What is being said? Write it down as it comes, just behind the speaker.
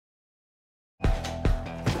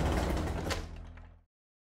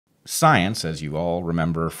science, as you all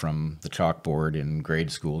remember from the chalkboard in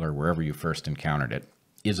grade school or wherever you first encountered it,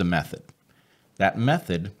 is a method. That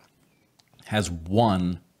method has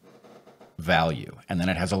one value, and then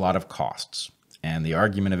it has a lot of costs. And the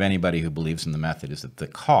argument of anybody who believes in the method is that the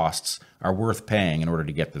costs are worth paying in order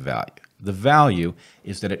to get the value. The value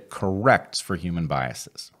is that it corrects for human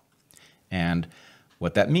biases. And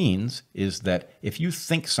what that means is that if you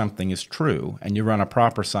think something is true and you run a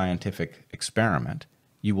proper scientific experiment,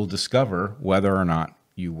 you will discover whether or not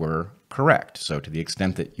you were correct. So to the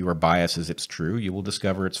extent that your bias is it's true, you will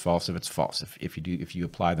discover it's false if it's false, if you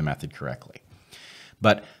apply the method correctly.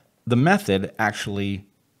 But the method actually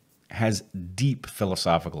has deep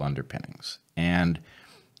philosophical underpinnings. And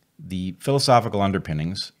the philosophical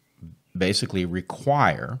underpinnings basically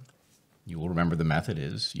require, you will remember the method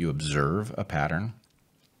is, you observe a pattern,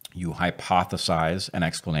 you hypothesize an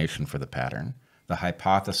explanation for the pattern. The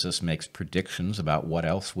hypothesis makes predictions about what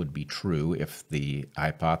else would be true if the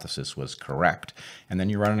hypothesis was correct. And then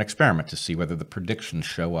you run an experiment to see whether the predictions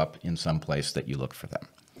show up in some place that you look for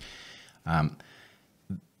them.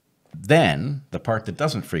 Then, the part that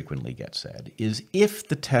doesn't frequently get said is if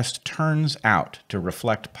the test turns out to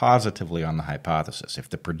reflect positively on the hypothesis, if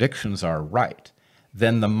the predictions are right,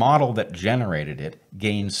 then the model that generated it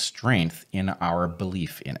gains strength in our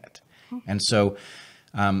belief in it. And so,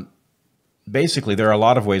 basically, there are a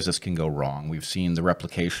lot of ways this can go wrong. We've seen the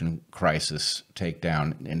replication crisis take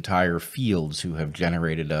down entire fields who have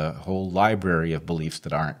generated a whole library of beliefs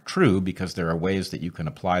that aren't true because there are ways that you can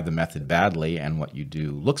apply the method badly and what you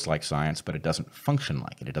do looks like science, but it doesn't function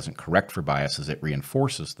like it. It doesn't correct for biases, it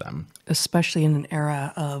reinforces them. Especially in an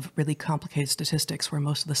era of really complicated statistics where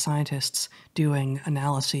most of the scientists doing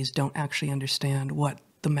analyses don't actually understand what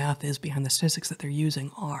the math is behind the statistics that they're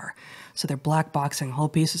using are. So they're black boxing whole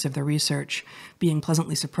pieces of their research, being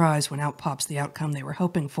pleasantly surprised when out pops the outcome they were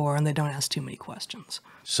hoping for, and they don't ask too many questions.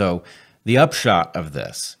 So the upshot of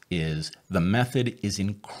this is the method is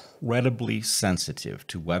incredibly sensitive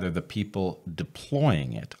to whether the people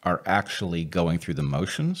deploying it are actually going through the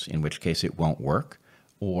motions, in which case it won't work,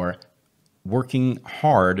 or working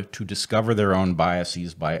hard to discover their own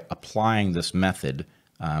biases by applying this method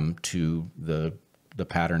to the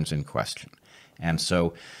patterns in question. And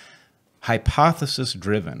so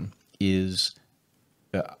hypothesis-driven is,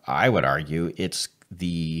 I would argue, it's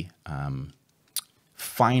the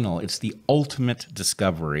it's the ultimate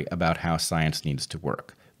discovery about how science needs to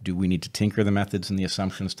work. Do we need to tinker the methods and the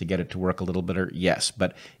assumptions to get it to work a little better? Yes.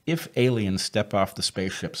 But if aliens step off the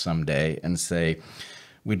spaceship someday and say,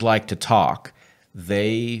 we'd like to talk,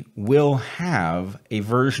 they will have a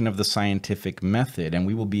version of the scientific method, and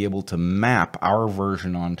we will be able to map our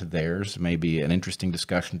version onto theirs. Maybe an interesting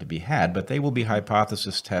discussion to be had, but they will be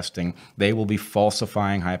hypothesis testing. They will be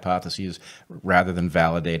falsifying hypotheses rather than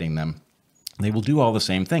validating them. They will do all the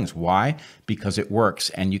same things. Why? Because it works,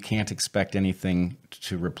 and you can't expect anything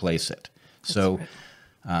to replace it. So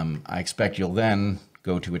I expect you'll then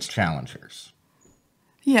go to its challengers.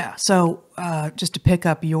 Yeah, so just to pick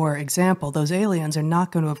up your example, those aliens are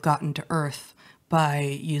not going to have gotten to Earth by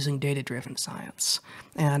using data-driven science.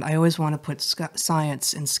 And I always want to put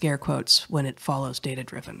science in scare quotes when it follows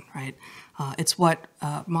data-driven, right? It's what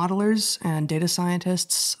modelers and data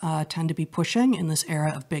scientists tend to be pushing in this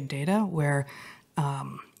era of big data where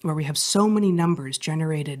we have so many numbers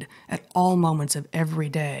generated at all moments of every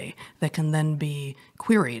day that can then be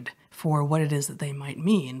queried for what it is that they might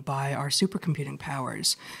mean by our supercomputing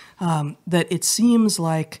powers, that it seems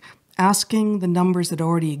like asking the numbers that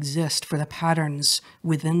already exist for the patterns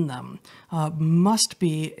within them must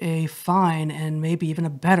be a fine and maybe even a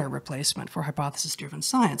better replacement for hypothesis-driven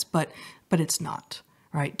science, but it's not,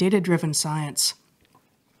 right? Data-driven science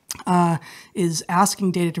is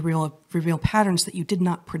asking data to reveal patterns that you did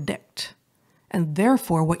not predict. And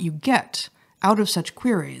therefore, what you get out of such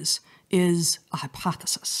queries is a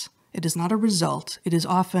hypothesis. It is not a result. It is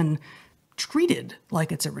often treated like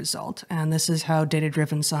it's a result, and this is how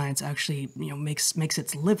data-driven science actually, makes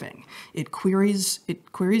its living. It queries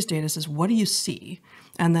data, says, "What do you see?"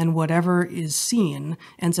 And then whatever is seen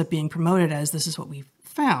ends up being promoted as this is what we've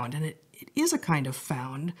found, and it is a kind of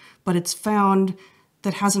found, but it's found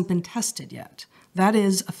that hasn't been tested yet. That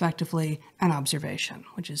is effectively an observation,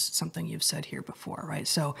 which is something you've said here before, right?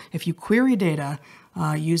 So if you query data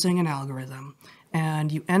using an algorithm,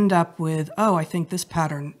 and you end up with, oh, I think this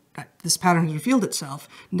pattern this pattern has revealed itself.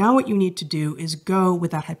 Now what you need to do is go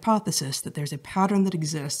with that hypothesis that there's a pattern that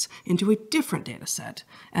exists into a different data set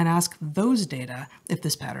and ask those data if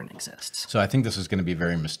this pattern exists. So I think this is going to be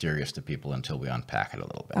very mysterious to people until we unpack it a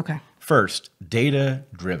little bit. Okay. First,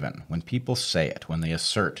 data-driven. When people say it, when they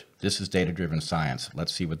assert, this is data-driven science,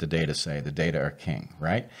 let's see what the data say, the data are king,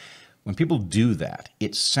 right? When people do that,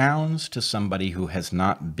 it sounds to somebody who has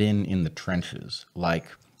not been in the trenches like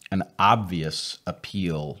an obvious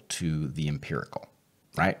appeal to the empirical,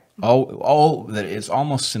 right? Oh, that it's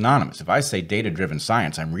almost synonymous. If I say data-driven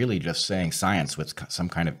science, I'm really just saying science with some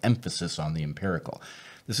kind of emphasis on the empirical.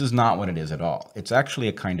 This is not what it is at all. It's actually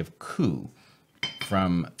a kind of coup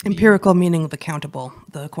from empirical meaning the countable,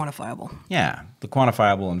 the quantifiable. Yeah, the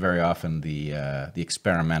quantifiable and very often the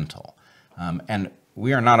experimental. And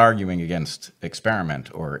we are not arguing against experiment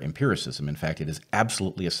or empiricism. In fact, it is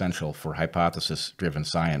absolutely essential for hypothesis-driven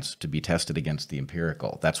science to be tested against the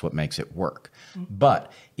empirical. That's what makes it work. But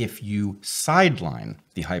if you sideline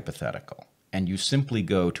the hypothetical and you simply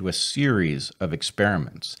go to a series of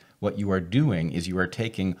experiments, what you are doing is you are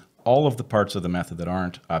taking all of the parts of the method that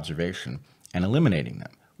aren't observation and eliminating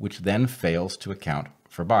them, which then fails to account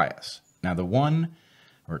for bias. Now, to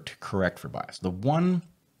correct for bias, the one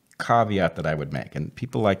caveat that I would make, and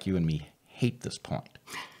people like you and me hate this point,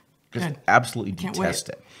 just absolutely detest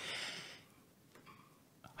it.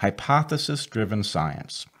 Hypothesis-driven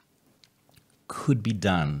science could be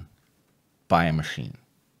done by a machine,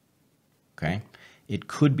 okay? It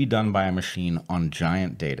could be done by a machine on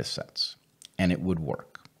giant data sets, and it would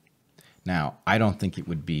work. Now, I don't think it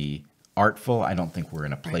would be artful. I don't think we're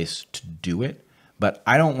in a place to do it, but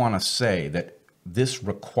I don't want to say that this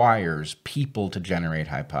requires people to generate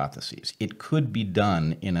hypotheses. It could be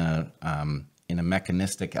done in a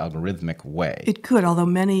mechanistic, algorithmic way. It could, although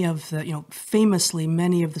many of the, famously,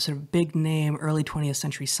 many of the sort of big name early 20th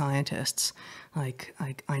century scientists, like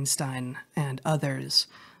Einstein and others,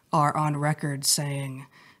 are on record saying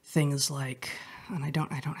things like, and I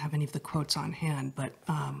don't have any of the quotes on hand, but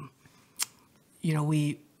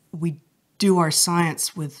we do our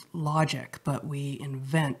science with logic, but we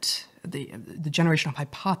invent. The generation of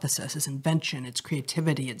hypothesis is invention, it's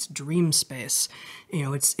creativity, it's dream space.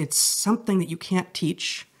 It's something that you can't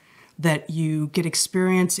teach, that you get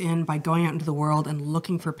experience in by going out into the world and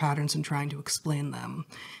looking for patterns and trying to explain them.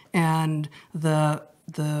 And the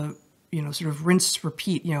sort of rinse,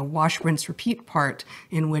 repeat, wash, rinse, repeat part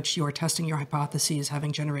in which you're testing your hypotheses,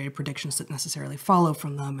 having generated predictions that necessarily follow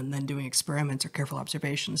from them, and then doing experiments or careful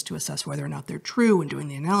observations to assess whether or not they're true and doing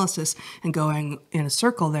the analysis and going in a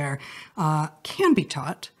circle there can be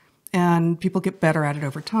taught, and people get better at it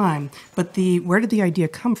over time. But where did the idea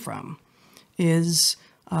come from is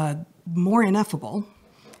more ineffable.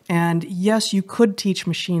 And yes, you could teach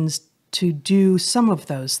machines to do some of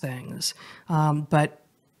those things, but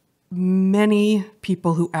many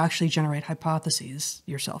people who actually generate hypotheses,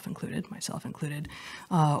 yourself included, myself included,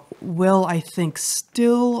 will, I think,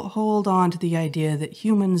 still hold on to the idea that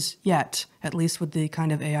humans yet, at least with the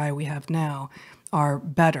kind of AI we have now, are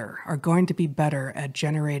going to be better at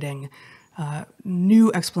generating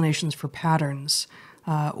new explanations for patterns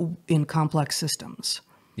in complex systems.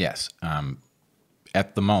 Yes.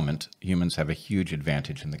 At the moment, humans have a huge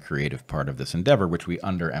advantage in the creative part of this endeavor, which we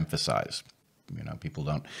underemphasize. People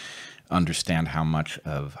don't understand how much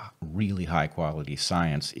of really high-quality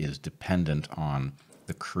science is dependent on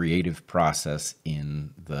the creative process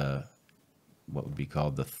in what would be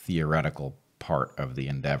called the theoretical part of the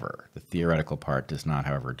endeavor. The theoretical part does not,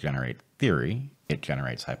 however, generate theory. It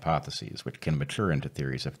generates hypotheses, which can mature into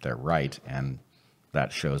theories if they're right, and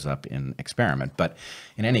that shows up in experiment. But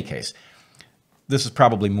in any case, this is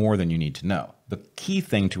probably more than you need to know. The key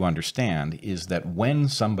thing to understand is that when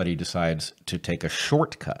somebody decides to take a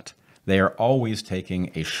shortcut, they are always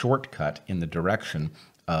taking a shortcut in the direction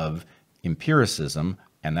of empiricism,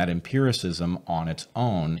 and that empiricism on its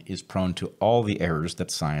own is prone to all the errors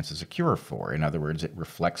that science is a cure for. In other words, it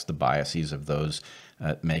reflects the biases of those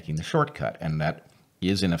making the shortcut, and that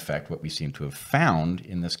is in effect what we seem to have found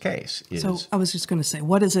in this case. So I was just going to say,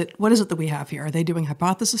 what is it that we have here? Are they doing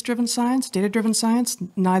hypothesis-driven science, data-driven science,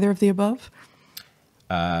 neither of the above?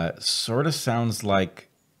 Sort of sounds like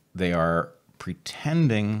they are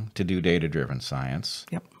pretending to do data-driven science.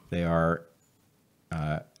 Yep. They are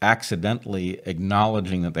accidentally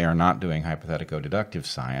acknowledging that they are not doing hypothetico-deductive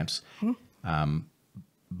science. Mm-hmm.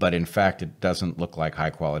 But in fact, it doesn't look like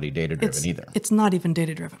high-quality data-driven either. It's not even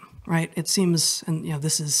data-driven, right? It seems, and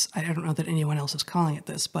this is, I don't know that anyone else is calling it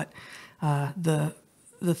this, but the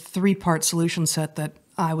three-part solution set that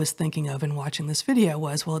I was thinking of in watching this video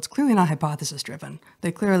was, well, it's clearly not hypothesis-driven.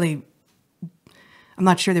 They clearly, I'm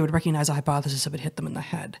not sure they would recognize a hypothesis if it hit them in the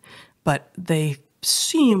head, but they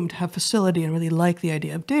seem to have facility and really like the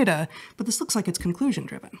idea of data, but this looks like it's conclusion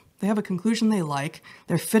driven. They have a conclusion they like,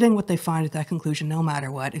 they're fitting what they find at that conclusion no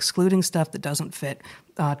matter what, excluding stuff that doesn't fit,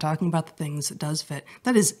 talking about the things that does fit.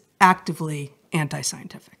 That is actively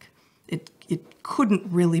anti-scientific. It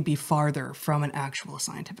couldn't really be farther from an actual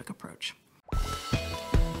scientific approach.